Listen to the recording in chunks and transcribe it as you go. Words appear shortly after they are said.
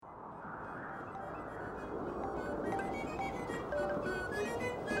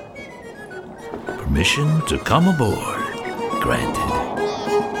Permission to come aboard granted.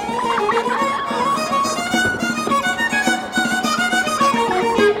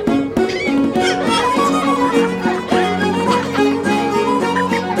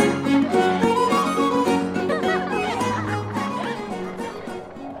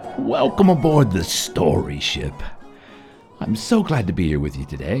 Welcome aboard the story ship. I'm so glad to be here with you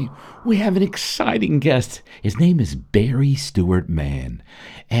today. We have an exciting guest. His name is Stewart Mann,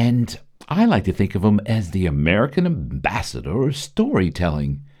 and I like to think of him as the American ambassador of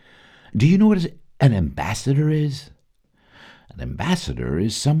storytelling. Do you know what an ambassador is? An ambassador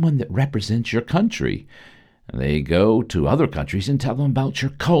is someone that represents your country. They go to other countries and tell them about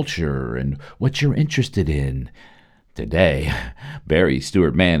your culture and what you're interested in. Today,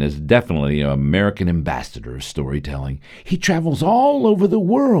 Stewart Mann is definitely an American ambassador of storytelling. He travels all over the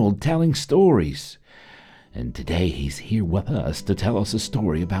world telling stories. And today he's here with us to tell us a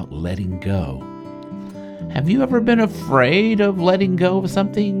story about letting go. Have you ever been afraid of letting go of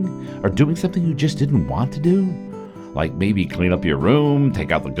something or doing something you just didn't want to do? Like maybe clean up your room,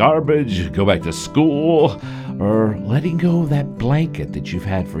 take out the garbage, go back to school, or letting go of that blanket that you've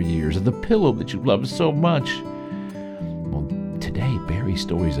had for years or the pillow that you loved so much. Well, today, Barry's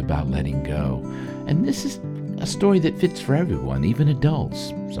story is about letting go. And this is a story that fits for everyone, even adults.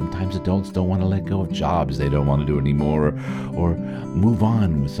 Sometimes adults don't want to let go of jobs they don't want to do anymore, or move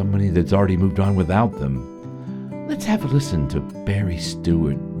on with somebody that's already moved on without them. Let's have a listen to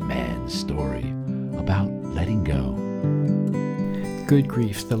Stewart Mann's story about letting go. Good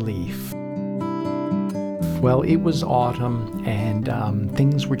grief, the leaf. Well, it was autumn, and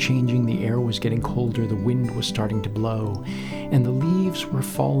things were changing. The air was getting colder, the wind was starting to blow, and the leaves were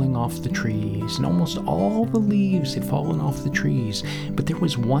falling off the trees, and almost all the leaves had fallen off the trees, but there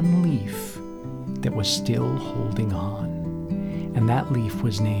was one leaf that was still holding on, and that leaf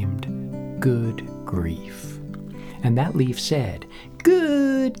was named Good Grief. And that leaf said,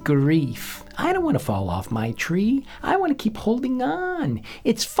 "Good grief, I don't want to fall off my tree. I want to keep holding on.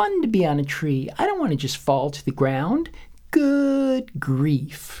 It's fun to be on a tree. I don't want to just fall to the ground. Good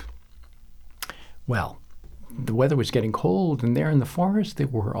grief." Well, the weather was getting cold, and there in the forest there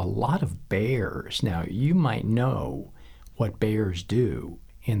were a lot of bears. Now, you might know what bears do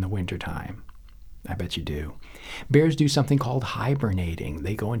in the wintertime. I bet you do. Bears do something called hibernating.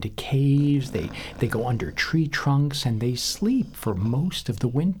 They go into caves, they go under tree trunks, and they sleep for most of the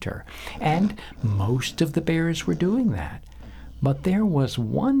winter. And most of the bears were doing that. But there was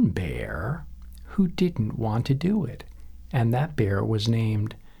one bear who didn't want to do it. And that bear was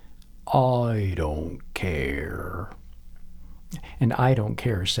named I Don't Care. And I Don't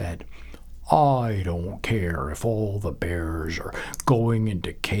Care said, "I don't care if all the bears are going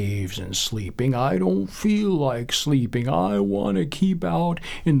into caves and sleeping. I don't feel like sleeping. I want to keep out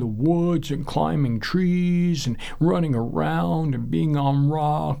in the woods and climbing trees and running around and being on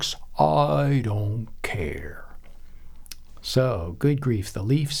rocks. I don't care." So, Good Grief, the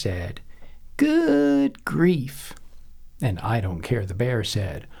leaf said, "Good grief." And I Don't Care, the bear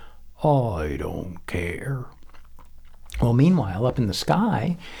said, "I don't care." Well, meanwhile, up in the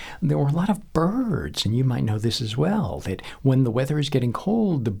sky, there were a lot of birds, and you might know this as well, that when the weather is getting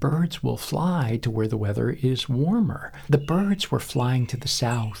cold, the birds will fly to where the weather is warmer. The birds were flying to the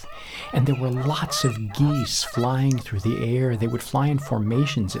south, and there were lots of geese flying through the air. They would fly in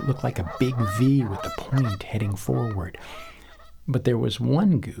formations. It looked like a big V with the point heading forward. But there was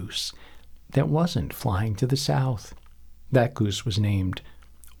one goose that wasn't flying to the south. That goose was named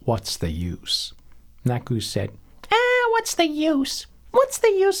What's the Use? And that goose said, "What's the use? What's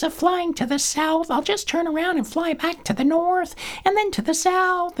the use of flying to the south? I'll just turn around and fly back to the north, and then to the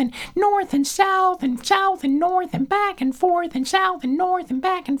south, and north and south and north, and back and forth, and south and north, and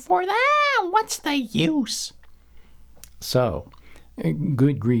back and forth. What's the use?" So,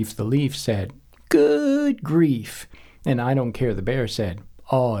 Good Grief, the leaf said, "Good grief." And I Don't Care, the bear said,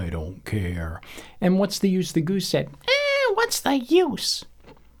 "I don't care." And What's the Use, the goose said, "What's the use?"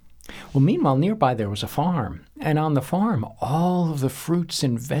 Well, meanwhile, nearby there was a farm, and on the farm, all of the fruits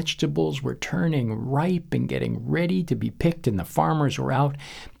and vegetables were turning ripe and getting ready to be picked, and the farmers were out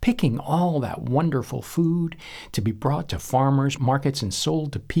picking all that wonderful food to be brought to farmers' markets and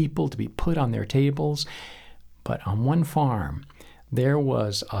sold to people to be put on their tables. But on one farm, there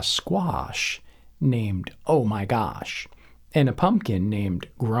was a squash named Oh My Gosh, and a pumpkin named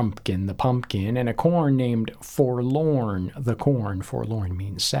Grumpkin the pumpkin, and a corn named Forlorn the corn. Forlorn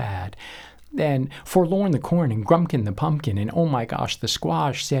means sad. Then Forlorn the corn and Grumpkin the pumpkin and Oh My Gosh the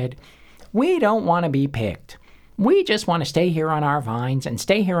squash said, "We don't want to be picked. We just want to stay here on our vines and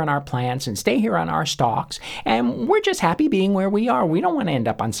stay here on our plants and stay here on our stalks, and we're just happy being where we are. We don't want to end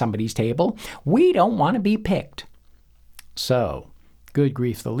up on somebody's table. We don't want to be picked." So, Good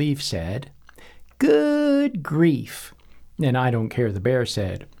Grief the Leaf said, "Good grief." And I Don't Care the Bear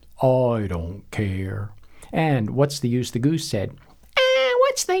said, "I don't care." And What's the Use the Goose said,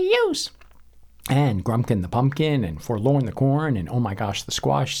 "What's the use?" And Grumpkin the Pumpkin and Forlorn the Corn and Oh My Gosh the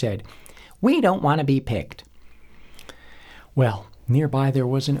Squash said, "We don't want to be picked." Well, nearby there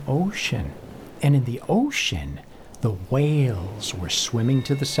was an ocean, and in the ocean, the whales were swimming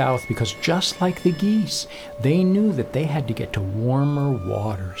to the south because just like the geese, they knew that they had to get to warmer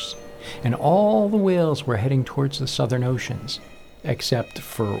waters. And all the whales were heading towards the southern oceans, except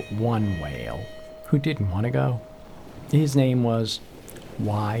for one whale who didn't want to go. His name was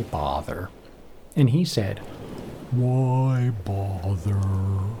Why Bother? And he said, "Why bother?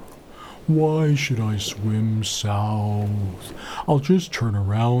 Why should I swim south? I'll just turn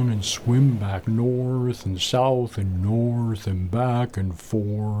around and swim back north and south and north and back and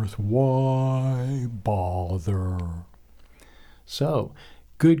forth. Why bother?" So,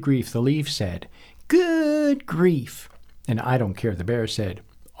 Good Grief the Leaf said, "Good grief." And I Don't Care the Bear said,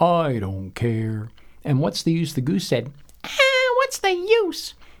 "I don't care." And What's the Use the Goose said, "What's the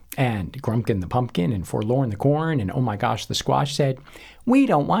use?" And Grumpkin the Pumpkin and Forlorn the Corn and Oh My Gosh the Squash said, "We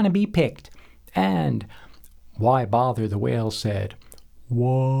don't want to be picked." And Why Bother the Whale said,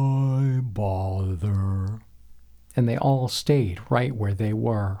 "Why bother?" And they all stayed right where they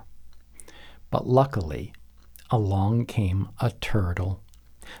were. But luckily, along came a turtle.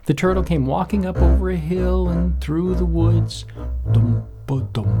 The turtle came walking up over a hill and through the woods.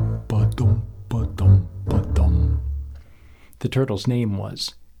 Dum-ba-dum-ba-dum-ba-dum-ba-dum. The turtle's name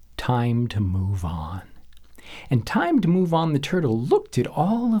was Time to Move On. And Time to Move On, the turtle looked at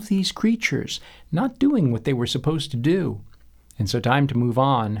all of these creatures not doing what they were supposed to do. And so Time to Move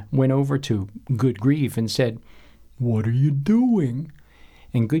On went over to Good Grief and said, "What are you doing?"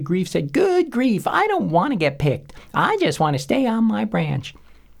 And Good Grief said, "Good grief, I don't want to get picked. I just want to stay on my branch."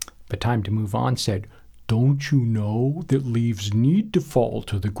 But Time to Move On said, "Don't you know that leaves need to fall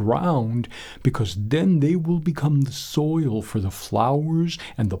to the ground because then they will become the soil for the flowers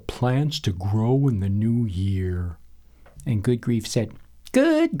and the plants to grow in the new year?" And Good Grief said,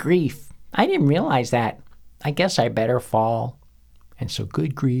 "Good grief, I didn't realize that. I guess I better fall." And so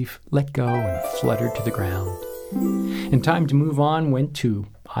Good Grief let go and fluttered to the ground. And Time to Move On went to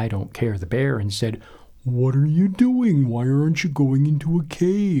I Don't Care the Bear and said, "What are you doing? Why aren't you going into a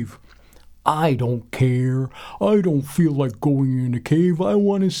cave?" "I don't care. I don't feel like going in a cave. I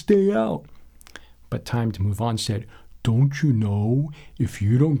want to stay out." But Time to Move On said, "Don't you know, if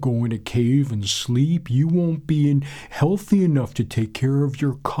you don't go in a cave and sleep, you won't be healthy enough to take care of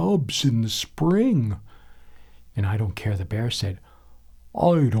your cubs in the spring?" And I Don't Care the Bear said,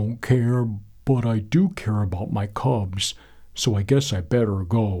 "I don't care, but I do care about my cubs, so I guess I better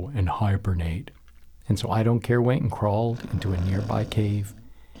go and hibernate." And so I Don't Care went and crawled into a nearby cave.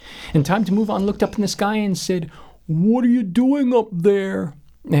 And Time to Move On looked up in the sky and said, "What are you doing up there?"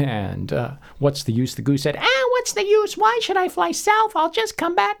 And What's the Use the Goose said, "What's the use? Why should I fly south? I'll just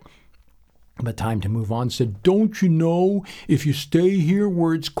come back." But Time to Move On said, "Don't you know, if you stay here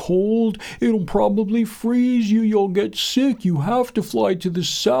where it's cold, it'll probably freeze you. You'll get sick. You have to fly to the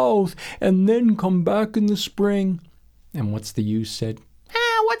south and then come back in the spring." And What's the Use said,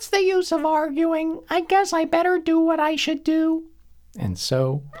 "What's the use of arguing? I guess I better do what I should do." And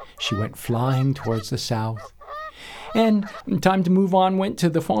so she went flying towards the south. And Time to Move On went to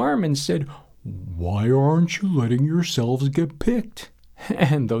the farm and said, "Why aren't you letting yourselves get picked?"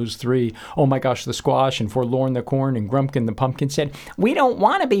 And those three, Oh My Gosh the Squash and Forlorn the Corn and Grumpkin the Pumpkin said, "We don't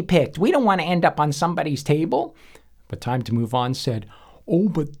want to be picked. We don't want to end up on somebody's table." But Time to Move On said, "Oh,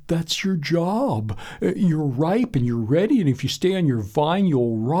 but that's your job. You're ripe and you're ready, and if you stay on your vine,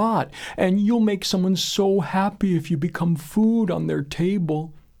 you'll rot, and you'll make someone so happy if you become food on their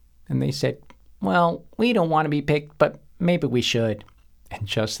table." And they said, "Well, we don't want to be picked, but maybe we should." And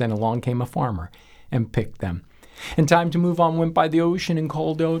just then along came a farmer and picked them. And Time to Move On went by the ocean and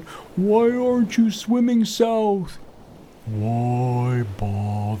called out, "Why aren't you swimming south?" "Why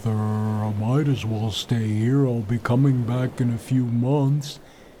bother? I might as well stay here. I'll be coming back in a few months."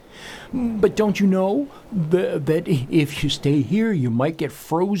 "But don't you know that if you stay here, you might get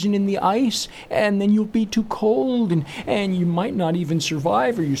frozen in the ice, and then you'll be too cold, and you might not even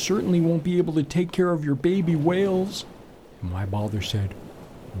survive, or you certainly won't be able to take care of your baby whales?" And Why Bother said,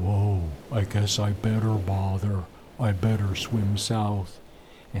 "Whoa, I guess I better bother. I better swim south."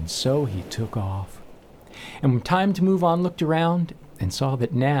 And so he took off. And when Time to Move On looked around, and saw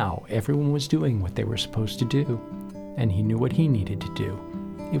that now everyone was doing what they were supposed to do, and he knew what he needed to do.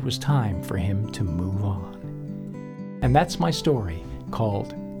 It was time for him to move on. And that's my story,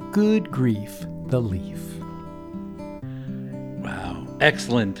 called Good Grief, the Leaf. Wow,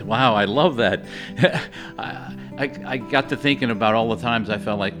 excellent. Wow, I love that. I got to thinking about all the times I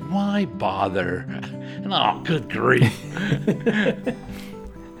felt like, why bother? And oh, good grief.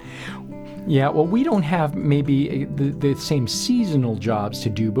 Yeah, well, we don't have maybe the same seasonal jobs to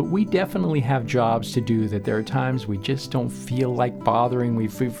do, but we definitely have jobs to do that there are times we just don't feel like bothering. We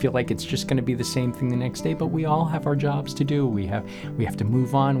feel like it's just going to be the same thing the next day, but we all have our jobs to do. We have to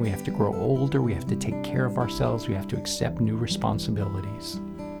move on. We have to grow older. We have to take care of ourselves. We have to accept new responsibilities.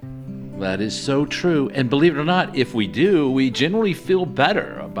 That is so true. And believe it or not, if we do, we generally feel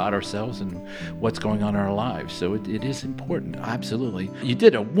better about ourselves and what's going on in our lives. So it is important. Absolutely. You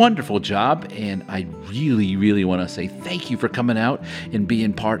did a wonderful job. And I really, really want to say thank you for coming out and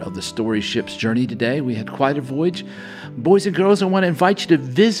being part of the Story Ship's journey today. We had quite a voyage. Boys and girls, I want to invite you to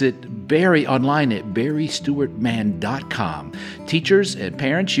visit Barry online at barrystewartmann.com. Teachers and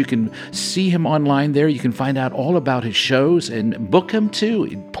parents, you can see him online there. You can find out all about his shows and book him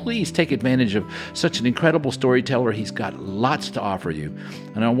too. Please take advantage of such an incredible storyteller. He's got lots to offer you.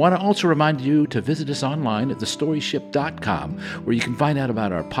 And I want to also remind you to visit us online at thestoryship.com, where you can find out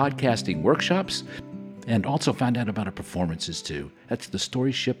about our podcasting workshops and also find out about our performances too. That's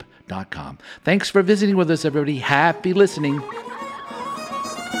thestoryship.com. Thanks for visiting with us, everybody. Happy listening.